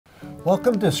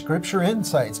Welcome to Scripture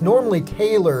Insights. Normally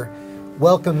Taylor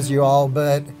welcomes you all,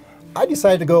 but I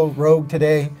decided to go rogue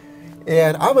today,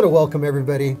 and I'm going to welcome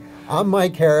everybody. I'm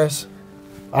Mike Harris.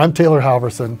 I'm Taylor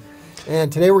Halverson.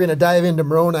 And today we're going to dive into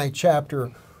Moroni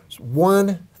chapter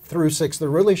 1 through 6. They're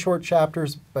really short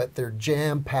chapters, but they're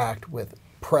jam-packed with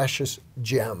precious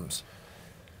gems.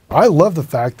 I love the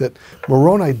fact that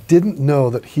Moroni didn't know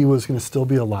that he was going to still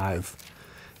be alive.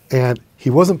 And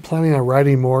he wasn't planning on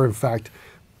writing more. In fact,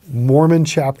 Mormon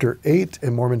chapter 8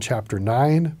 and Mormon chapter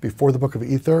 9, before the book of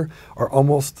Ether, are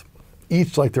almost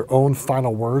each like their own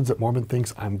final words that Mormon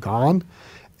thinks, I'm gone.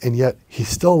 And yet he's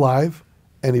still alive,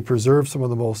 and he preserves some of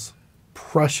the most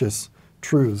precious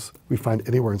truths we find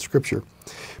anywhere in Scripture.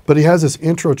 But he has this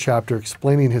intro chapter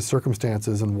explaining his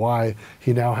circumstances and why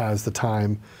he now has the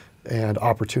time and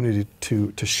opportunity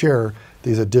to share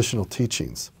these additional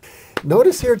teachings.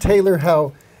 Notice here, Taylor,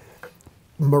 how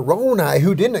Moroni,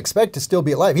 who didn't expect to still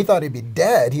be alive, he thought he'd be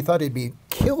dead, he thought he'd be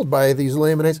killed by these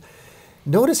Lamanites.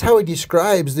 Notice how he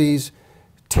describes these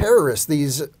terrorists,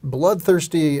 these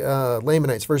bloodthirsty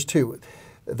Lamanites. Verse 2,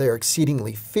 they're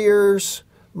exceedingly fierce.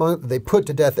 They put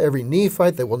to death every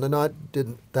Nephite that will not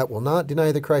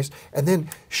deny the Christ. And then,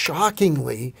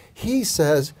 shockingly, he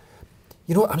says,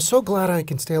 you know, I'm so glad I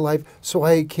can stay alive so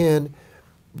I can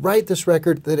write this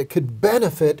record that it could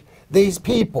benefit these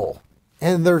people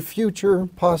and their future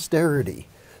posterity.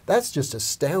 That's just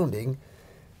astounding.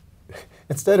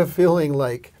 Instead of feeling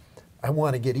like I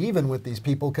want to get even with these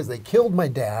people because they killed my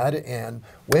dad and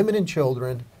women and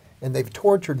children and they've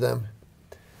tortured them.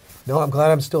 No, I'm glad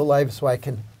I'm still alive so I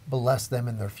can bless them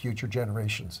and their future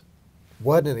generations.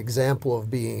 What an example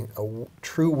of being a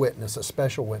true witness, a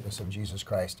special witness of Jesus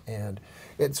Christ. And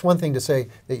it's one thing to say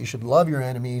that you should love your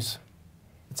enemies.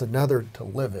 It's another to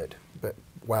live it. But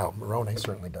wow, Moroni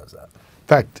certainly does that. In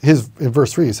fact, in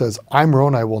verse 3, he says, I,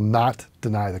 Moroni, will not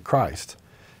deny the Christ.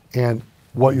 And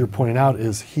what you're pointing out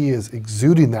is he is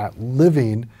exuding that,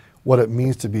 living what it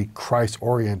means to be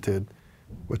Christ-oriented,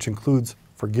 which includes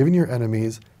forgiving your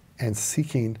enemies and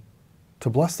seeking to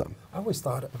bless them. I always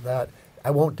thought of that,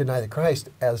 I won't deny the Christ,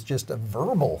 as just a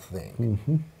verbal thing.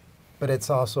 Mm-hmm. But it's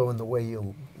also in the way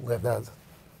you live. That's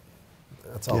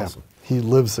awesome. Yeah, he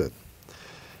lives it.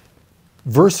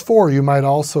 Verse 4, you might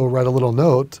also write a little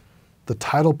note, the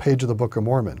title page of the Book of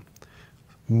Mormon.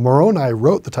 Moroni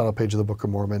wrote the title page of the Book of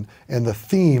Mormon, and the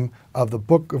theme of the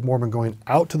Book of Mormon going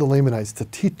out to the Lamanites to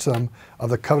teach them of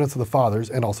the covenants of the fathers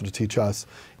and also to teach us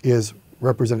is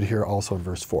represented here also in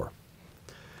verse 4.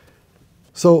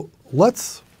 So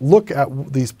let's look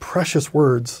at these precious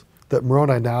words that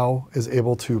Moroni now is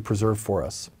able to preserve for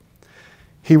us.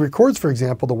 He records, for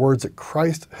example, the words that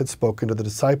Christ had spoken to the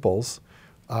disciples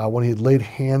when he had laid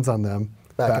hands on them.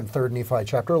 Back in 3 Nephi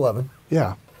chapter 11.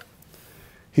 Yeah.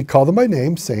 He called them by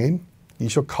name, saying, ye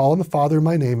shall call on the Father in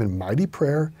my name in mighty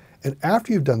prayer, and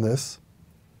after you've done this,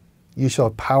 ye shall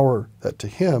have power that to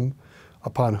him,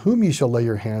 upon whom ye shall lay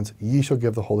your hands, ye shall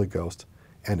give the Holy Ghost,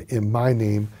 and in my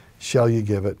name shall ye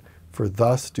give it, for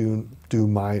thus do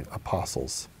my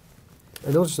apostles.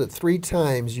 I notice that 3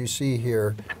 times you see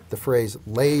here the phrase,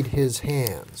 laid his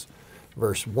hands.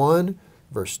 Verse 1,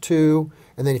 verse 2,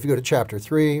 and then if you go to chapter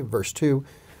 3, verse 2,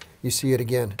 you see it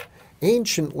again.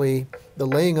 Anciently, the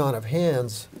laying on of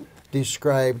hands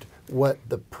described what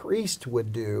the priest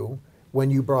would do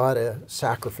when you brought a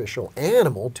sacrificial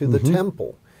animal to the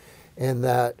temple. And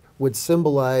that would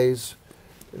symbolize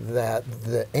that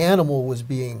the animal was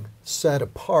being set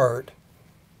apart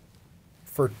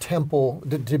for temple,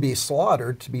 to be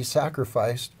slaughtered, to be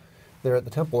sacrificed there at the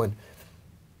temple. And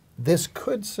this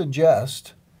could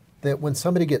suggest that when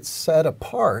somebody gets set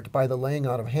apart by the laying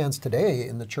on of hands today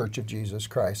in the Church of Jesus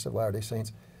Christ of Latter-day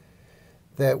Saints,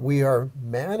 that we are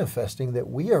manifesting that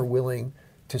we are willing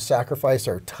to sacrifice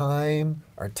our time,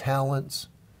 our talents,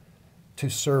 to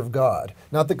serve God.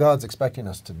 Not that God's expecting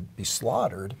us to be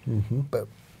slaughtered, but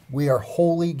we are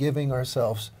wholly giving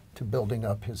ourselves to building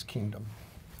up his kingdom.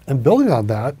 And building on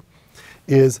that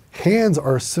is hands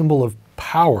are a symbol of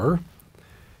power.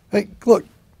 Hey, look,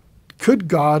 could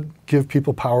God give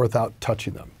people power without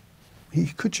touching them? He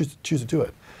could choose to do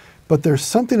it. But there's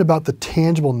something about the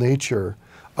tangible nature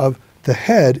of the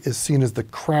head is seen as the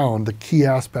crown, the key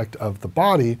aspect of the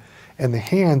body, and the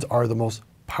hands are the most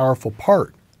powerful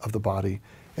part of the body.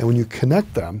 And when you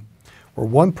connect them, where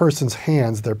one person's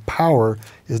hands, their power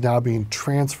is now being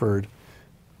transferred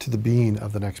to the being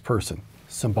of the next person,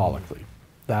 symbolically.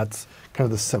 That's kind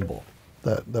of the symbol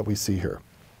that we see here.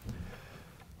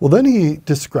 Well, then he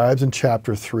describes in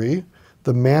chapter 3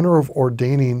 the manner of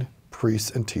ordaining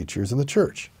priests and teachers in the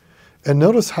church. And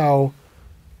notice how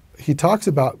he talks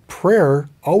about prayer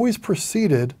always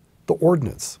preceded the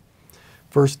ordinance.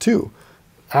 Verse 2,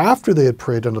 after they had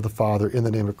prayed unto the Father in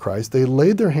the name of Christ, they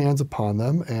laid their hands upon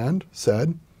them and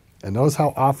said, and notice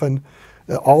how often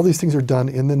all these things are done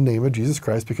in the name of Jesus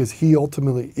Christ, because he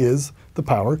ultimately is the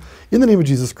power. In the name of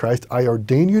Jesus Christ, I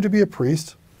ordain you to be a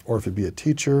priest, or if it be a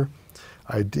teacher,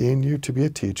 I ordain you to be a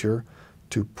teacher,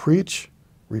 to preach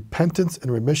repentance and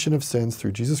remission of sins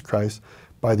through Jesus Christ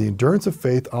by the endurance of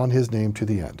faith on his name to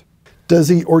the end. Does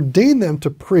he ordain them to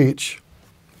preach,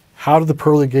 how do the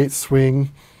pearly gates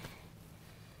swing?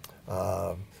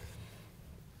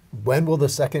 When will the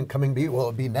second coming be? Will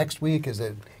it be next week? Is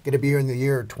it going to be in the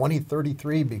year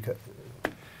 2033? Because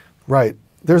Right.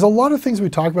 There's a lot of things we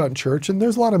talk about in church, and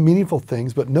there's a lot of meaningful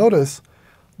things, but notice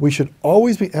we should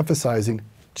always be emphasizing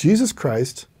Jesus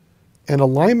Christ and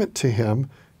alignment to him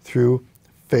through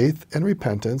faith and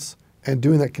repentance, and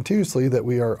doing that continuously, that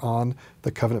we are on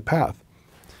the covenant path.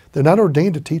 They're not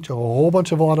ordained to teach a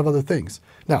lot of other things.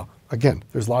 Now, again,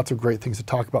 there's lots of great things to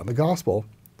talk about in the gospel,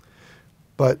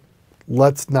 but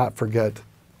let's not forget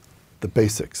the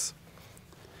basics.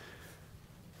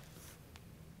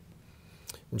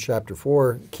 in chapter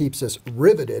 4 keeps us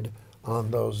riveted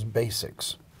on those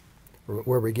basics,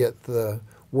 where we get the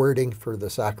wording for the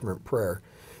sacrament prayer.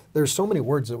 There's so many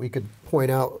words that we could point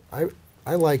out.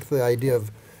 I like the idea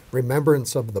of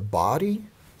remembrance of the body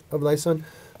of thy Son.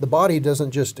 The body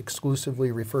doesn't just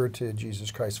exclusively refer to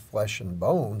Jesus Christ's flesh and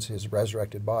bones, his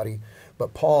resurrected body,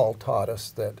 but Paul taught us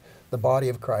that the body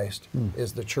of Christ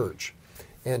is the church.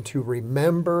 And to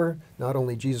remember not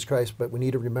only Jesus Christ, but we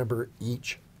need to remember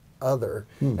each other.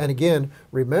 And again,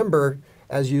 remember,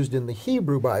 as used in the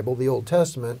Hebrew Bible, the Old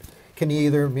Testament, can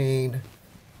either mean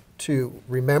to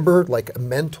remember like a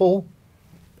mental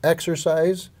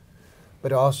exercise,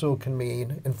 but also can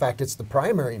mean, in fact, it's the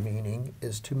primary meaning,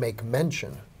 is to make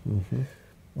mention.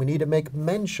 We need to make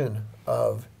mention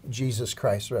of Jesus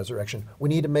Christ's resurrection. We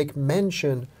need to make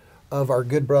mention of our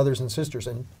good brothers and sisters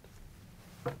and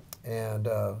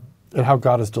how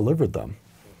God has delivered them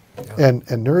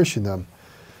and nourishing them.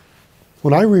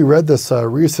 When I reread this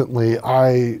recently,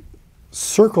 I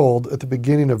circled at the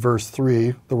beginning of verse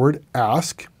 3 the word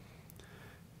ask.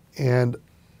 And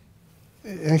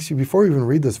actually, before we even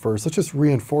read this verse, let's just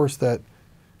reinforce that.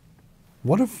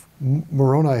 What if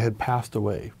Moroni had passed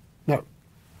away? Now,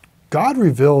 God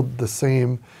revealed the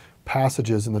same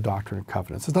passages in the Doctrine and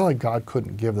Covenants. It's not like God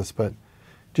couldn't give this, but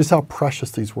just how precious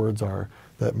these words are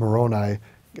that Moroni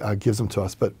gives them to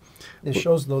us. But it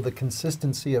shows, though, the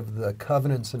consistency of the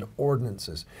covenants and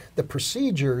ordinances. The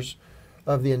procedures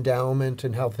of the endowment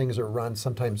and how things are run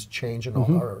sometimes change and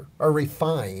are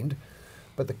refined,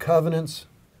 but the covenants,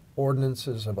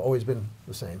 ordinances have always been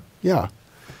the same. Yeah.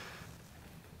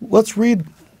 Let's read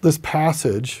this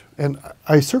passage, and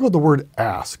I circled the word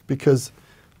ask because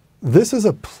this is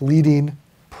a pleading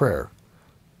prayer.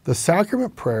 The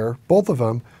sacrament prayer, both of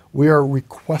them, we are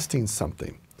requesting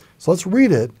something. So let's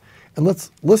read it, and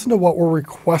let's listen to what we're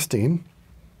requesting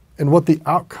and what the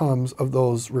outcomes of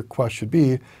those requests should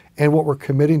be and what we're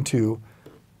committing to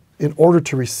in order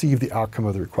to receive the outcome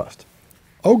of the request.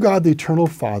 O God, the eternal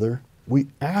Father, we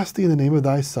ask thee in the name of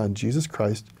thy Son, Jesus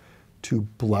Christ, to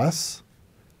bless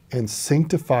and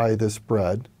sanctify this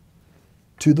bread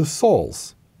to the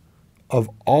souls of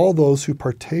all those who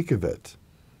partake of it,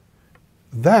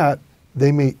 that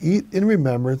they may eat in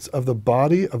remembrance of the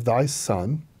body of thy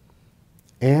Son,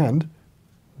 and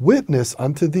witness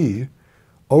unto thee,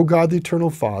 O God, the eternal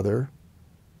Father,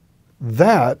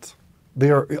 that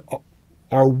they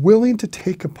are willing to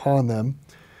take upon them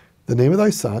the name of thy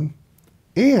Son,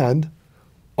 and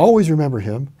always remember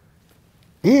him,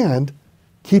 and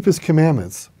keep his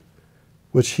commandments,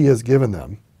 which he has given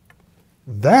them,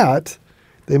 that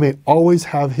they may always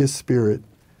have his Spirit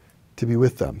to be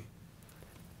with them.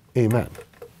 Amen.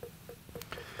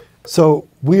 So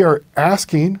we are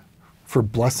asking for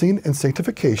blessing and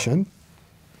sanctification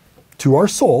to our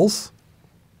souls.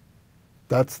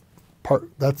 That's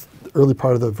the early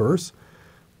part of the verse.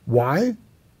 Why?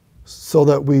 So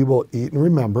that we will eat in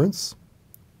remembrance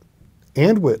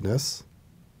and witness,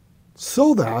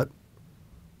 so that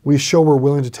we show we're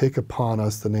willing to take upon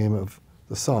us the name of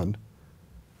the Son,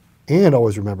 and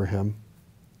always remember him,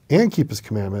 and keep his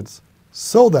commandments,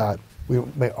 so that we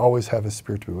may always have his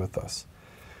Spirit to be with us.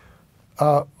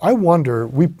 I wonder,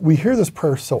 we hear this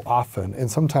prayer so often, and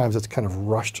sometimes it's kind of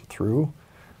rushed through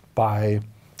by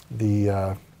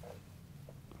the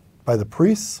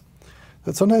priests,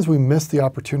 that sometimes we miss the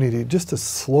opportunity just to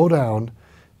slow down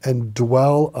and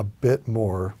dwell a bit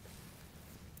more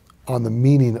on the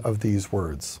meaning of these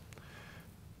words.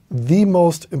 The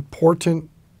most important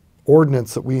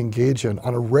ordinance that we engage in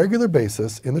on a regular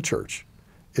basis in the church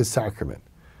is sacrament.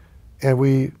 And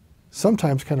we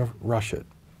sometimes kind of rush it.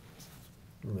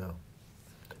 No.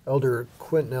 Elder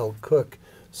Quentin L. Cook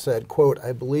said, quote,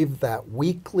 "I believe that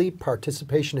weekly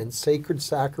participation in sacred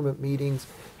sacrament meetings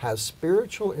has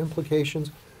spiritual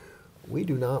implications we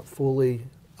do not fully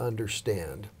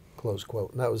understand," close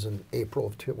quote. And that was in April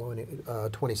of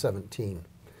 2017.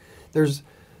 There's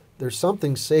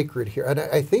something sacred here. And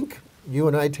I think you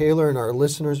and I, Taylor, and our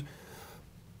listeners,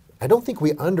 I don't think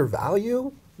we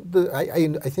undervalue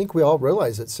I think we all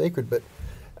realize it's sacred, but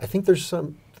I think there's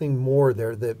something more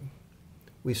there that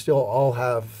we still all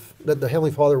have, that the Heavenly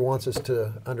Father wants us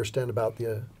to understand about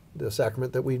the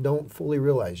sacrament that we don't fully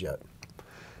realize yet.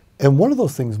 And one of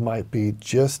those things might be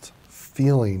just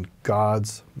feeling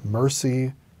God's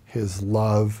mercy, His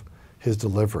love, His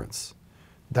deliverance.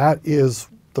 That is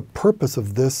the purpose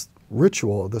of this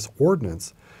ritual, of this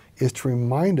ordinance, is to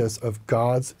remind us of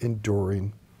God's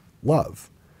enduring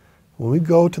love. When we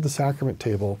go to the sacrament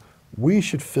table, we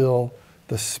should feel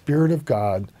the Spirit of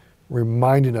God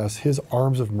reminding us His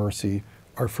arms of mercy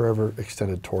are forever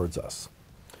extended towards us.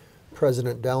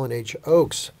 President Dallin H.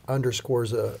 Oakes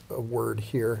underscores a word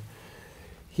here.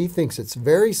 He thinks it's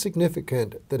very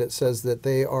significant that it says that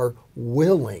they are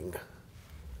willing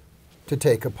to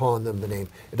take upon them the name.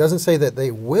 It doesn't say that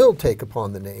they will take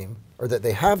upon the name or that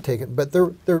they have taken, but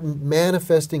they're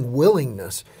manifesting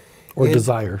willingness. Or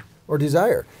desire. Or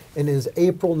desire. In his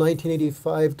April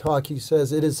 1985 talk, he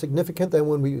says, "It is significant that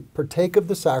when we partake of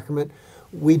the sacrament,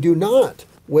 we do not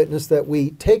witness that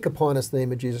we take upon us the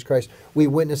name of Jesus Christ. We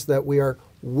witness that we are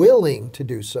willing to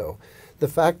do so. The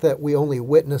fact that we only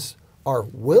witness our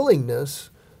willingness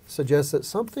suggests that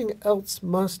something else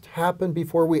must happen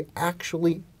before we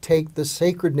actually take the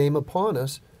sacred name upon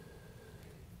us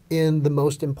in the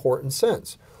most important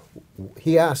sense."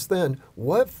 He asked then,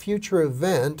 what future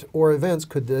event or events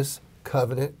could this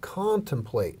covenant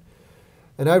contemplate?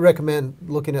 And I recommend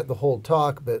looking at the whole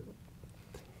talk, but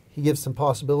he gives some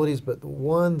possibilities. But the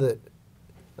one that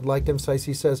I'd like to emphasize,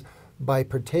 he says, by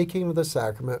partaking of the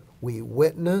sacrament, we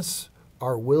witness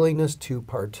our willingness to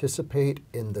participate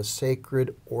in the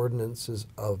sacred ordinances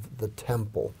of the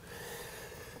temple.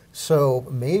 So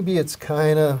maybe it's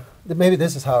maybe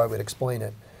this is how I would explain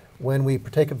it. When we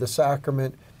partake of the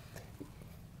sacrament,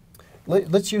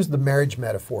 let's use the marriage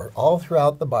metaphor. All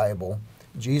throughout the Bible,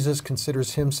 Jesus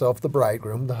considers himself the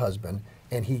bridegroom, the husband,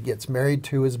 and he gets married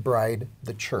to his bride,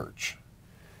 the church.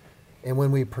 And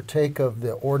when we partake of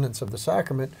the ordinance of the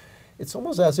sacrament, it's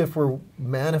almost as if we're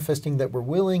manifesting that we're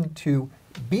willing to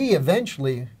be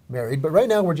eventually married, but right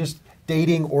now we're just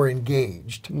dating or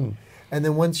engaged. And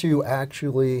then once you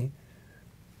actually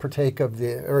partake of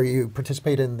you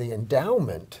participate in the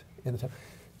endowment,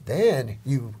 then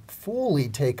you fully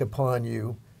take upon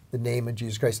you the name of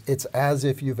Jesus Christ. It's as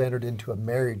if you've entered into a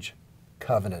marriage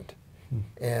covenant.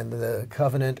 And the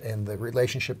covenant and the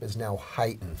relationship is now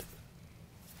heightened.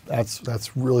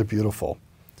 That's really beautiful.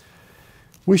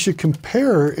 We should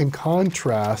compare and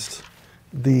contrast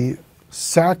the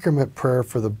sacrament prayer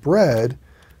for the bread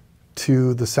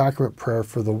to the sacrament prayer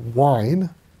for the wine,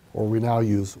 or we now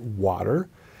use water.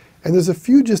 And there's a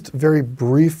few just very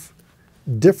brief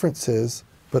differences,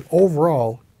 but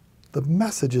overall, the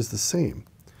message is the same.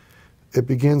 It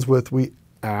begins with, we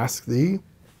ask thee.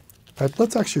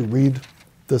 Let's actually read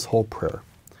this whole prayer.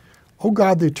 O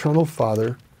God, the eternal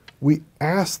Father, we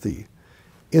ask thee,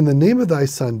 in the name of thy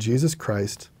Son, Jesus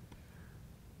Christ,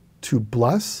 to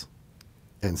bless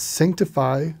and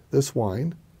sanctify this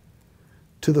wine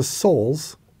to the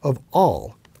souls of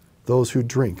all those who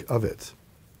drink of it,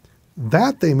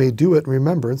 that they may do it in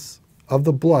remembrance of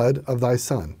the blood of thy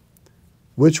Son,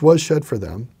 which was shed for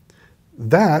them,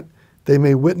 that they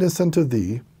may witness unto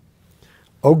thee,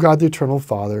 O God, the eternal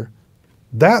Father,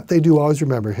 that they do always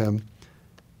remember him,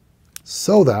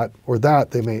 so that, or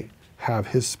that they may have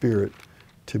his Spirit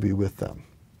to be with them.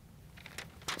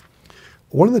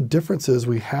 One of the differences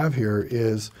we have here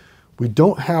is we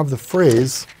don't have the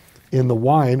phrase in the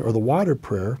wine or the water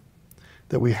prayer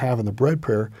that we have in the bread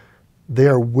prayer. They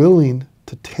are willing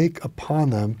to take upon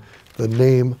them the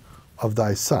name of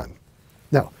thy Son.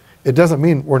 Now, it doesn't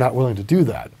mean we're not willing to do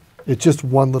that. It's just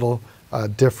one little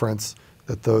difference,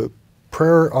 that the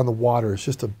prayer on the water is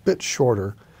just a bit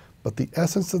shorter, but the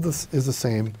essence of this is the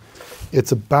same.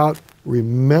 It's about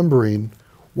remembering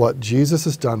what Jesus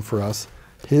has done for us,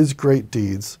 his great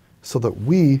deeds, so that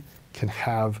we can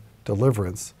have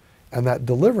deliverance. And that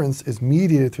deliverance is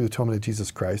mediated through the atonement of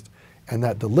Jesus Christ, and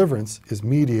that deliverance is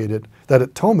mediated, that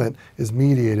atonement is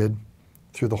mediated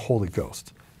through the Holy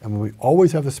Ghost. And when we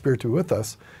always have the Spirit to be with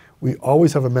us, we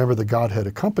always have a member of the Godhead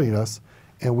accompanying us,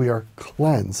 and we are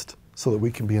cleansed so that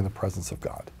we can be in the presence of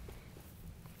God.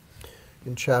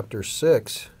 In chapter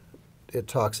 6, it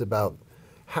talks about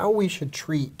how we should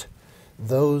treat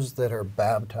those that are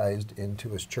baptized into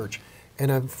his church.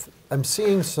 And I'm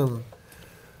seeing some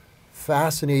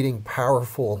fascinating,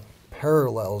 powerful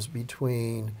parallels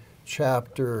between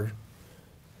chapter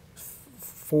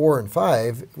 4 and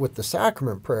 5 with the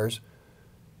sacrament prayers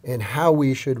and how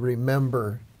we should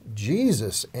remember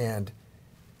Jesus and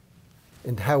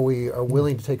how we are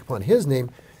willing to take upon his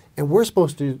name. And we're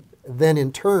supposed to then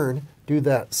in turn do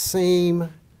that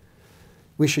same,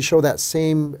 we should show that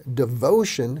same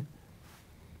devotion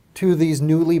to these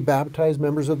newly baptized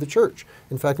members of the church.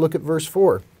 In fact, look at verse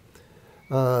 4.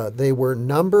 They were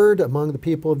numbered among the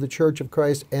people of the church of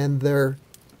Christ, and their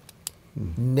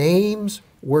names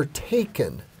were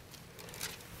taken.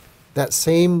 That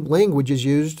same language is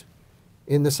used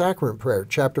in the sacrament prayer,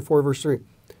 chapter 4, verse 3,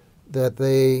 that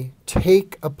they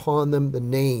take upon them the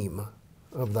name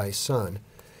of thy Son.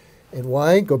 And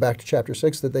why? Go back to chapter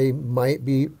 6, that they might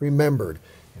be remembered.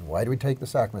 And why do we take the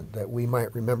sacrament? That we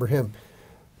might remember him.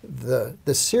 The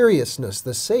seriousness,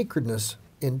 the sacredness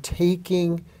in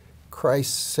taking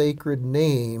Christ's sacred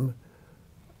name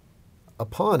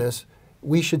upon us,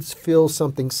 we should feel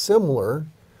something similar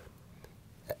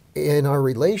in our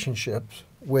relationships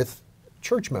with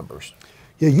church members.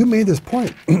 Yeah, you made this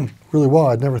point really well.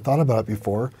 I'd never thought about it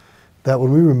before, that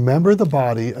when we remember the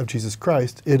body of Jesus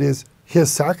Christ, it is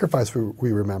his sacrifice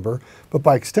we remember, but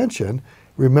by extension,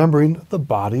 remembering the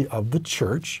body of the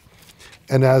church.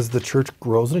 And as the church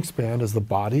grows and expands, as the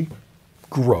body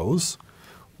grows,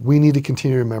 we need to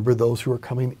continue to remember those who are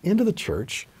coming into the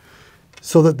church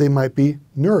so that they might be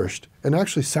nourished. And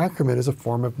actually, sacrament is a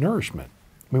form of nourishment.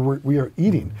 I mean, we are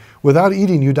eating. Without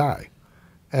eating, you die.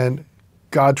 And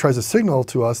God tries to signal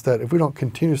to us that if we don't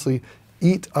continuously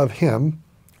eat of him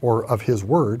or of his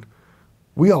word,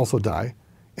 we also die.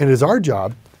 And it is our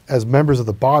job as members of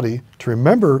the body to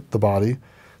remember the body,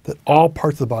 that all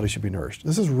parts of the body should be nourished.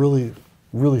 This is really,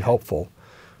 really helpful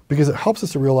because it helps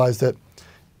us to realize that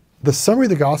the summary of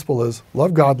the gospel is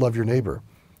love God, love your neighbor.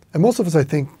 And most of us, I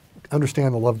think,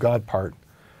 understand the love God part.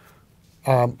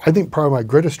 I think part of my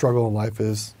greatest struggle in life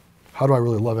is how do I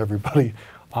really love everybody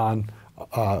on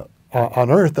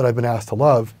earth that I've been asked to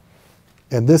love?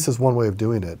 And this is one way of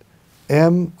doing it.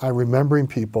 Am I remembering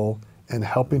people and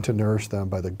helping to nourish them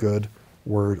by the good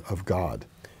word of God?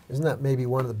 Isn't that maybe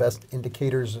one of the best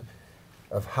indicators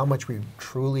of how much we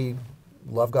truly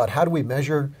love God? How do we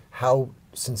measure how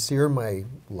sincere my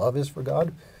love is for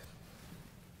God?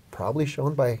 Probably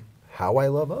shown by how I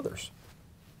love others.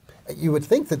 You would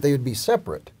think that they would be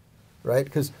separate, right?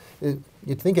 Because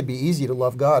you'd think it'd be easy to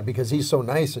love God because he's so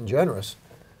nice and generous.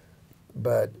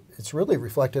 But it's really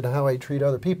reflected on how I treat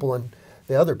other people, and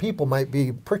the other people might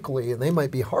be prickly and they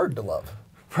might be hard to love.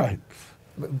 Right.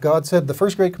 God said the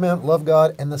first great commandment, love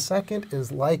God, and the second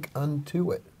is like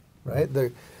unto it, right?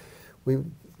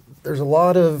 There's a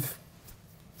lot of,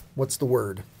 what's the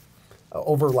word,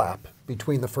 overlap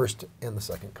between the first and the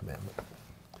second commandment.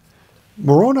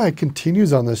 Moroni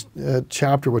continues on this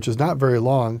chapter, which is not very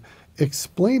long,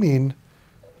 explaining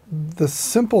the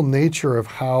simple nature of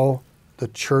how the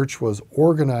church was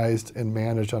organized and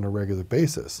managed on a regular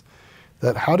basis.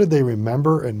 That how did they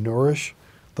remember and nourish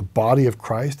the body of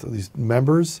Christ, these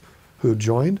members who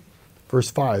joined? Verse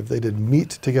 5, they did meet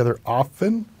together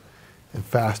often and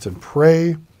fast and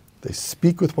pray. They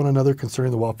speak with one another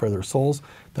concerning the welfare of their souls.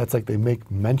 That's like they make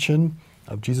mention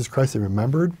of Jesus Christ they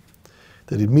remembered.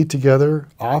 They did meet together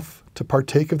oft to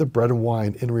partake of the bread and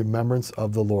wine in remembrance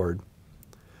of the Lord.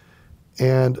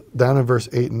 And down in verse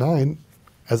 8 and 9,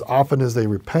 as often as they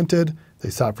repented, they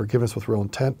sought forgiveness with real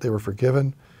intent, they were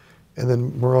forgiven. And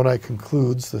then Moroni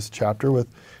concludes this chapter with,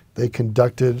 they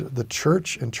conducted the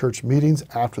church and church meetings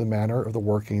after the manner of the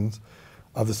workings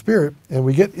of the Spirit. And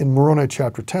we get in Moroni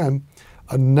chapter 10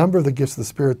 a number of the gifts of the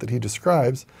Spirit that he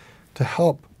describes to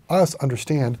help us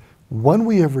understand when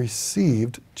we have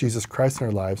received Jesus Christ in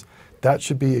our lives, that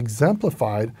should be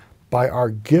exemplified by our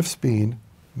gifts being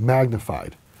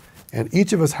magnified. And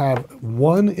each of us have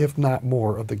one, if not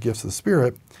more, of the gifts of the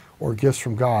Spirit or gifts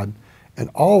from God. And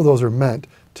all of those are meant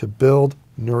to build,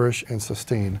 nourish, and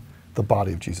sustain the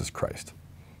body of Jesus Christ.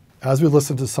 As we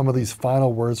listen to some of these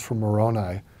final words from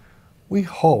Moroni, we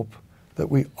hope that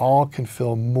we all can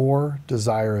feel more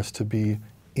desirous to be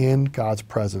in God's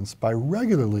presence by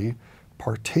regularly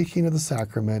partaking of the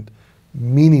sacrament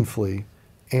meaningfully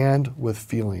and with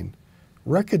feeling,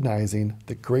 recognizing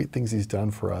the great things he's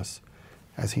done for us.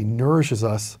 As he nourishes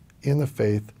us in the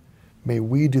faith, may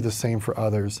we do the same for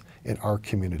others in our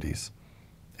communities.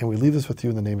 And we leave this with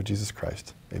you in the name of Jesus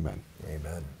Christ. Amen.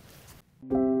 Amen.